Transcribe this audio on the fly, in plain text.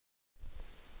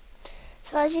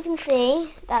So as you can see,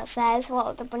 that says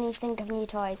what the bunnies think of new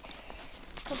toys.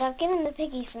 Because I've given the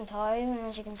piggies some toys, and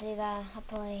as you can see, they're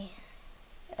happily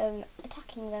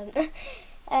attacking them.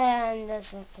 And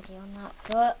there's a video on that,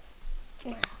 but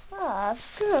oh,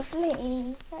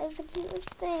 Scruffly, that is the cutest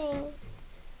thing.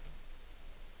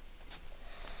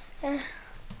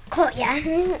 Yeah.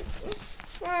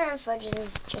 And Fudge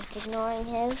is just ignoring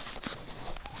his.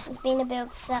 He's been a bit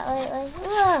upset lately.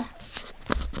 Ugh.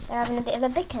 They're having a bit of a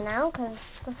bicker now because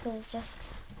Scruffy's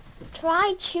just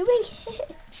tried chewing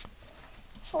it.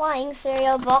 Flying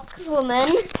cereal box woman.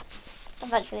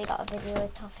 I've actually got a video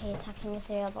with Toffee attacking a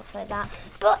cereal box like that.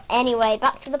 But anyway,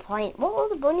 back to the point. What will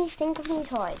the bunnies think of new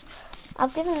toys?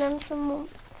 I've given them some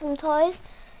toys.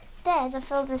 Theirs are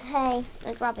filled with hay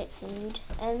and rabbit food.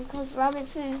 Because rabbit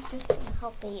food is just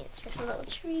healthy. It's just a little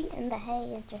treat, and the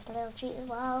hay is just a little treat as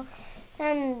well.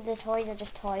 And the toys are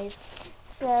just toys.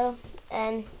 So,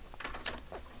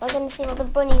 we're going to see what the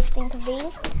bunnies think of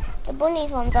these. The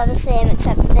bunnies ones are the same,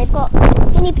 except they've got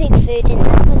guinea pig food in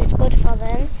them because it's good for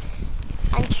them.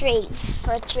 And treats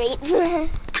for treats.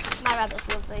 My rabbits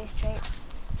love these treats.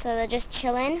 So they're just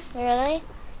chilling, really.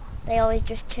 They always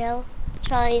just chill.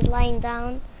 Charlie's lying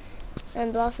down,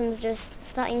 and Blossom's just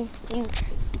starting to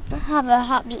have her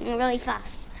heart beating really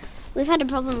fast. We've had a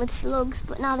problem with slugs,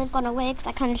 but now they've gone away because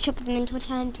I kind of chucked them into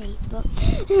eternity. But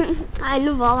I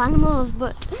love all animals,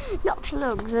 but not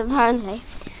slugs, apparently.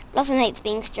 Blossom hates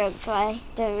being stroked, so I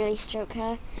don't really stroke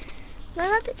her. My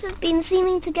rabbits have been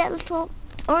seeming to get little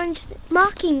orange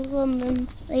markings on them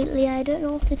lately. I don't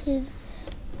know what it is.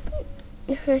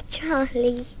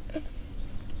 Charlie,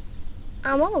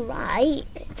 I'm alright.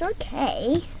 It's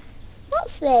okay.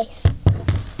 What's this?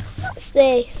 What's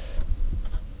this?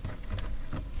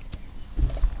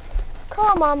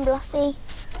 Come on, Blossy.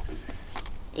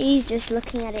 He's just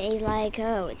looking at it. He's like,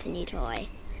 oh, it's a new toy.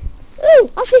 Ooh,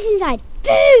 what's this inside?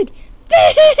 Food!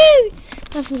 Food!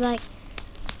 Blossom's like,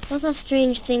 what's that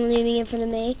strange thing looming in front of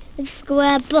me? It's a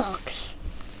square box.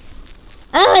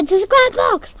 Oh, it's a square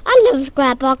box! I love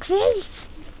square boxes!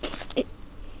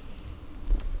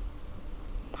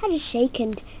 I just shake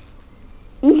and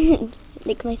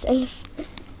lick myself.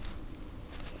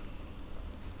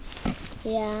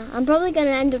 Yeah, I'm probably going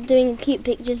to end up doing a cute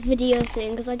pictures video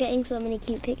soon because I'm getting so many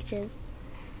cute pictures.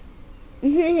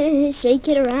 Shake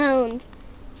it around.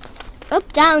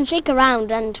 Up, down, shake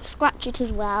around and scratch it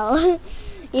as well.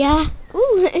 Yeah.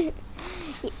 Ooh.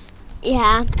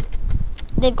 Yeah.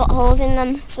 They've got holes in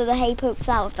them, so the hay pokes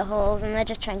out of the holes, and they're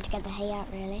just trying to get the hay out,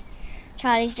 really.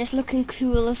 Charlie's just looking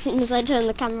cool as soon as I turn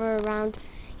the camera around.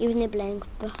 He was nibbling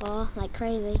before, like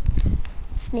crazy.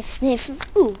 Sniff,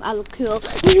 sniff. Ooh, I look cool.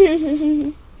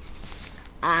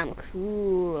 I'm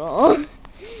cool.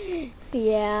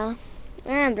 Yeah.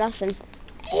 And Blossom.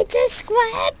 It's a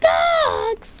square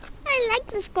box! I like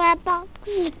the square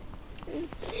box.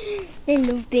 They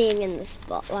love being in the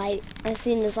spotlight. As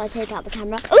soon as I take out the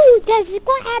camera, oh, there's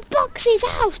square boxes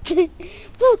out!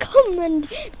 Well, come and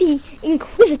be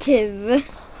inquisitive.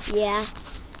 Yeah,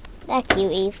 they're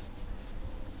cuties.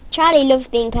 Charlie loves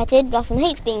being petted. Blossom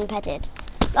hates being petted.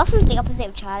 Blossom's the opposite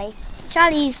of Charlie.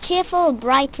 Charlie's cheerful,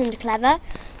 bright and clever.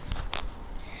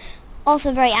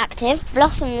 Also very active.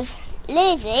 Blossom's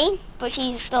lazy, but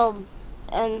she's still,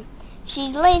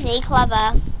 she's lazy,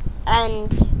 clever,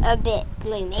 and a bit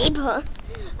gloomy, but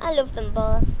I love them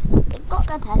both. They've got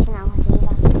their personalities,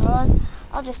 I suppose.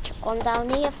 I'll just chuck one down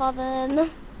here for them.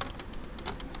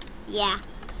 Yeah.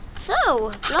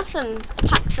 So, Blossom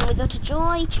attacks them with utter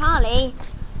joy. Charlie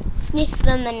sniffs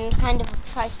them and kind of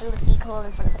tries to be cool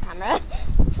in front of the camera.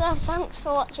 So, thanks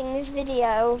for watching this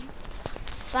video.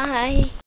 Bye.